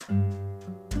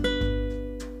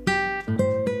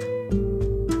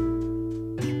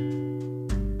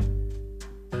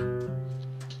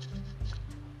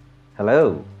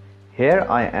Hello, here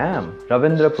I am,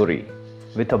 Ravindra Puri,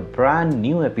 with a brand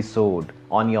new episode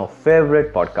on your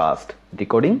favorite podcast,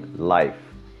 Decoding Life.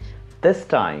 This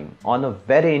time on a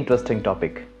very interesting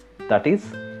topic, that is,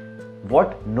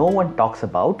 what no one talks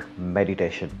about: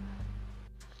 meditation.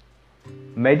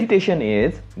 Meditation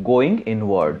is going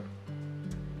inward.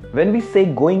 When we say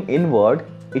going inward,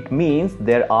 it means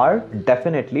there are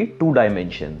definitely two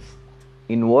dimensions: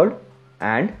 inward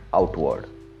and outward.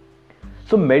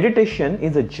 So meditation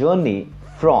is a journey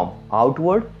from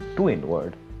outward to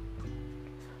inward.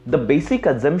 The basic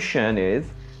assumption is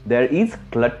there is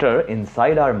clutter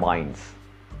inside our minds.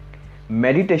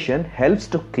 Meditation helps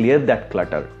to clear that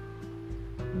clutter.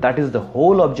 That is the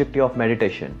whole objective of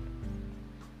meditation.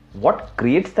 What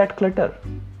creates that clutter?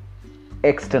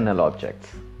 External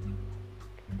objects.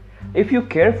 If you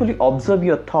carefully observe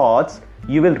your thoughts,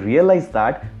 you will realize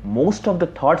that most of the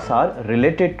thoughts are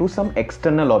related to some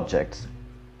external objects.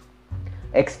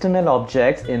 External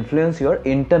objects influence your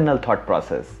internal thought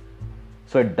process.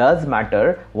 So it does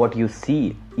matter what you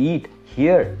see, eat,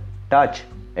 hear, touch,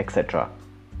 etc.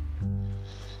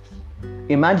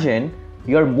 Imagine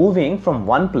you're moving from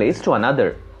one place to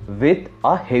another with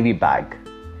a heavy bag.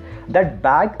 That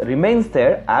bag remains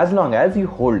there as long as you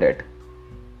hold it.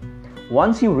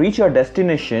 Once you reach your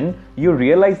destination, you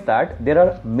realize that there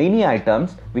are many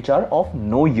items which are of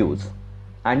no use,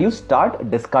 and you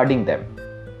start discarding them.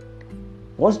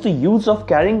 What's the use of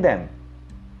carrying them?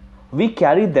 We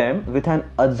carry them with an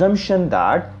assumption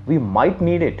that we might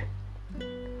need it.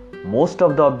 Most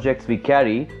of the objects we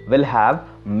carry will have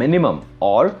minimum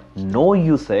or no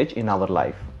usage in our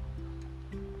life.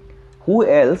 Who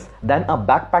else than a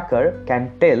backpacker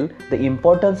can tell the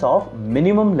importance of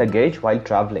minimum luggage while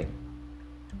traveling?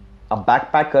 A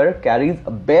backpacker carries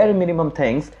bare minimum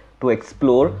things to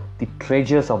explore the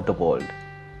treasures of the world.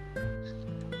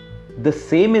 The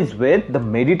same is with the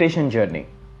meditation journey.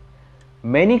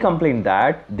 Many complain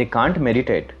that they can't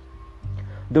meditate.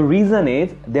 The reason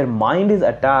is their mind is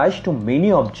attached to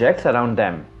many objects around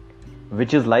them,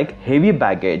 which is like heavy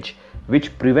baggage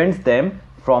which prevents them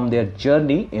from their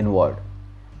journey inward.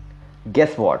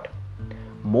 Guess what?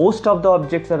 Most of the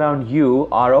objects around you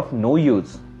are of no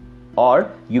use,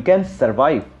 or you can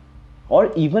survive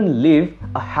or even live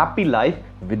a happy life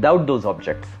without those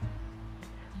objects.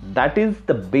 That is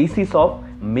the basis of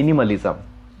minimalism.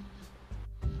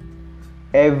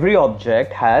 Every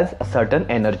object has a certain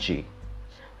energy.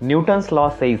 Newton's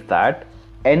law says that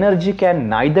energy can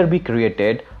neither be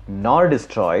created nor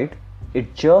destroyed,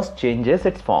 it just changes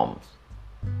its forms.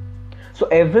 So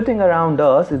everything around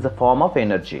us is a form of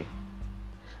energy.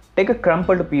 Take a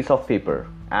crumpled piece of paper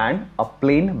and a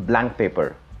plain blank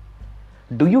paper.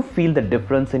 Do you feel the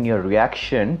difference in your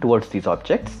reaction towards these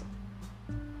objects?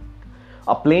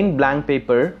 A plain blank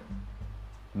paper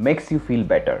makes you feel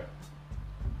better,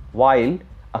 while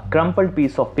a crumpled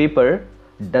piece of paper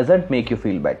doesn't make you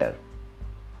feel better.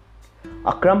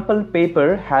 A crumpled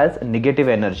paper has negative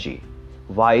energy,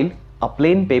 while a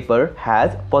plain paper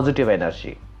has positive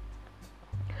energy.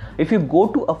 If you go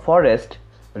to a forest,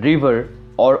 river,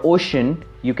 or ocean,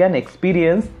 you can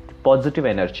experience positive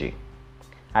energy.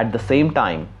 At the same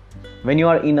time, when you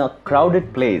are in a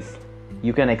crowded place,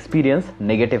 you can experience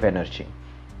negative energy.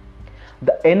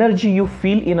 The energy you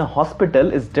feel in a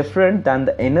hospital is different than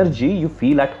the energy you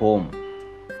feel at home.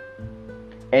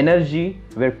 Energy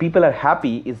where people are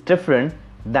happy is different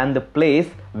than the place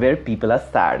where people are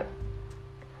sad.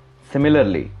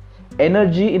 Similarly,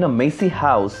 energy in a messy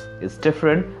house is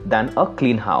different than a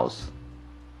clean house.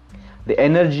 The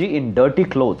energy in dirty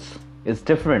clothes is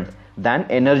different than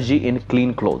energy in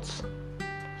clean clothes.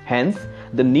 Hence,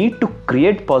 the need to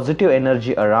create positive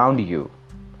energy around you.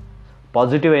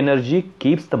 Positive energy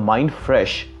keeps the mind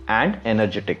fresh and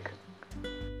energetic.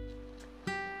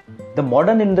 The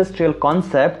modern industrial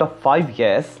concept of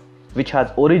 5S, which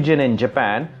has origin in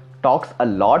Japan, talks a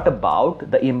lot about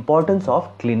the importance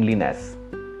of cleanliness.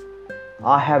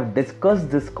 I have discussed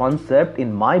this concept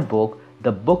in my book,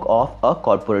 The Book of a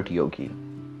Corporate Yogi.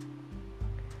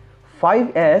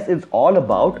 5S is all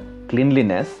about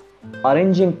cleanliness,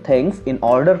 arranging things in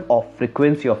order of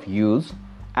frequency of use,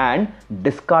 and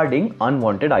discarding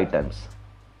unwanted items.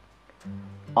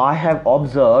 I have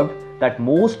observed that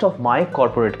most of my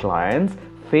corporate clients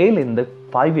fail in the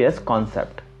 5S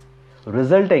concept,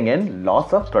 resulting in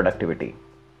loss of productivity.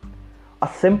 A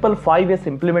simple 5S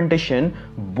implementation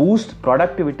boosts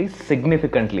productivity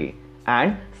significantly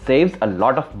and saves a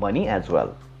lot of money as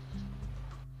well.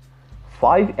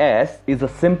 5S is a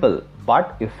simple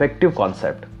but effective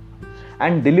concept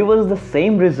and delivers the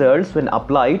same results when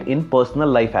applied in personal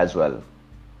life as well.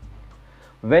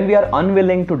 When we are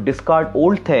unwilling to discard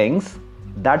old things,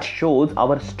 that shows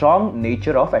our strong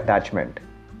nature of attachment.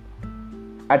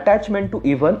 Attachment to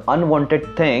even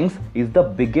unwanted things is the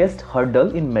biggest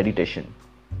hurdle in meditation.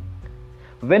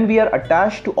 When we are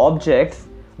attached to objects,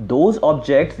 those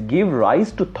objects give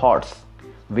rise to thoughts,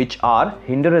 which are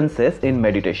hindrances in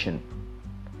meditation.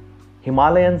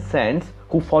 Himalayan saints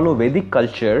who follow Vedic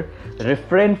culture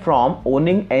refrain from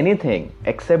owning anything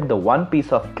except the one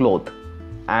piece of cloth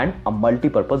and a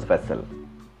multi-purpose vessel.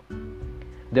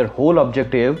 Their whole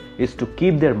objective is to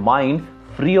keep their mind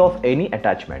free of any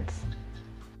attachments.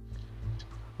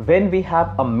 When we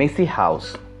have a messy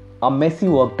house, a messy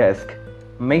work desk,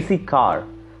 messy car,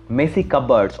 messy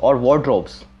cupboards or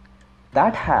wardrobes,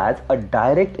 that has a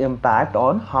direct impact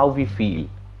on how we feel.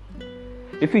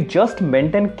 If we just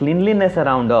maintain cleanliness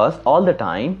around us all the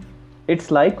time,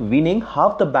 it's like winning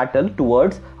half the battle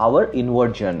towards our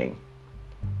inward journey.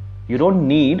 You don't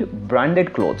need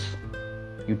branded clothes.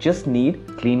 You just need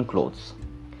clean clothes.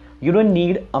 You don't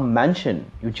need a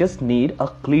mansion. You just need a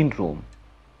clean room.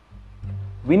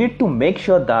 We need to make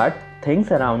sure that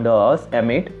things around us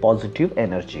emit positive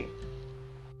energy.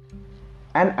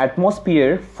 An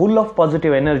atmosphere full of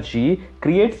positive energy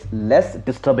creates less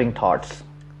disturbing thoughts.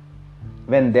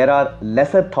 When there are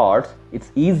lesser thoughts,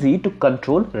 it's easy to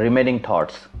control remaining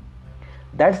thoughts.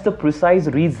 That's the precise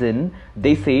reason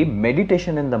they say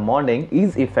meditation in the morning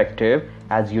is effective,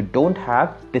 as you don't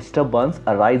have disturbance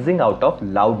arising out of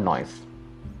loud noise.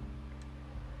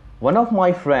 One of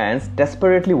my friends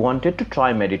desperately wanted to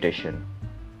try meditation.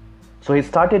 So he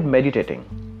started meditating.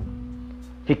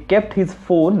 He kept his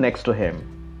phone next to him.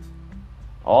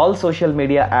 All social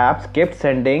media apps kept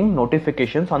sending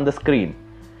notifications on the screen.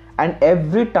 And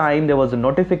every time there was a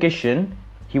notification,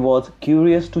 he was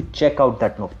curious to check out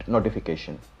that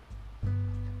notification.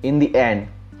 In the end,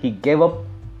 he gave up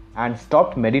and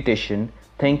stopped meditation,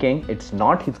 thinking it's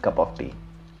not his cup of tea.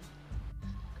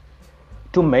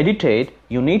 To meditate,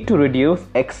 you need to reduce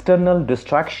external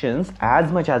distractions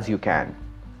as much as you can.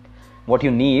 What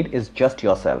you need is just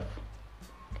yourself.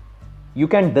 You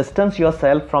can distance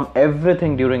yourself from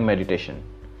everything during meditation.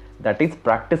 That is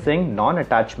practicing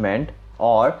non-attachment,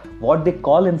 or what they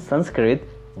call in Sanskrit,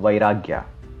 Vairagya.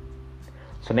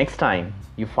 So next time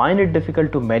you find it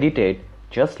difficult to meditate,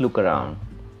 just look around.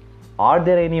 Are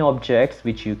there any objects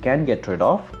which you can get rid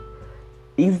of?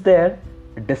 Is there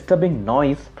a disturbing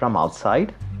noise from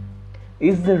outside?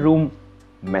 Is the room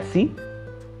messy?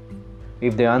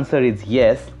 If the answer is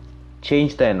yes,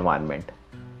 change the environment.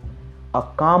 A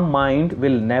calm mind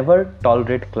will never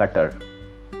tolerate clutter,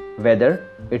 whether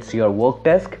it's your work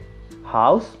desk,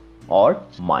 house, or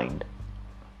mind.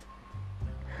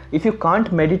 If you can't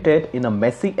meditate in a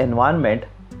messy environment,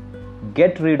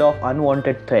 get rid of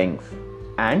unwanted things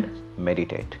and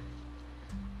meditate.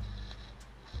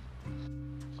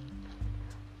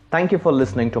 Thank you for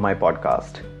listening to my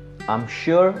podcast. I'm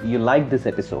sure you liked this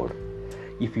episode.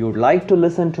 If you would like to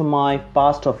listen to my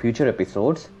past or future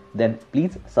episodes, then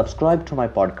please subscribe to my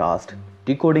podcast,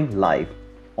 Decoding Life,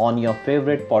 on your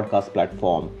favorite podcast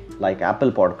platform like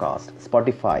Apple Podcast,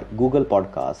 Spotify, Google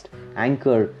Podcast,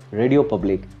 Anchor, Radio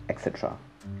Public, etc.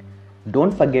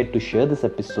 Don't forget to share this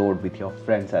episode with your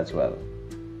friends as well.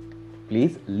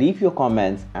 Please leave your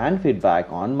comments and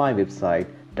feedback on my website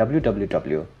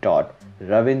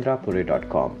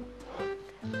www.ravindrapuri.com.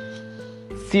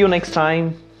 See you next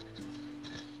time.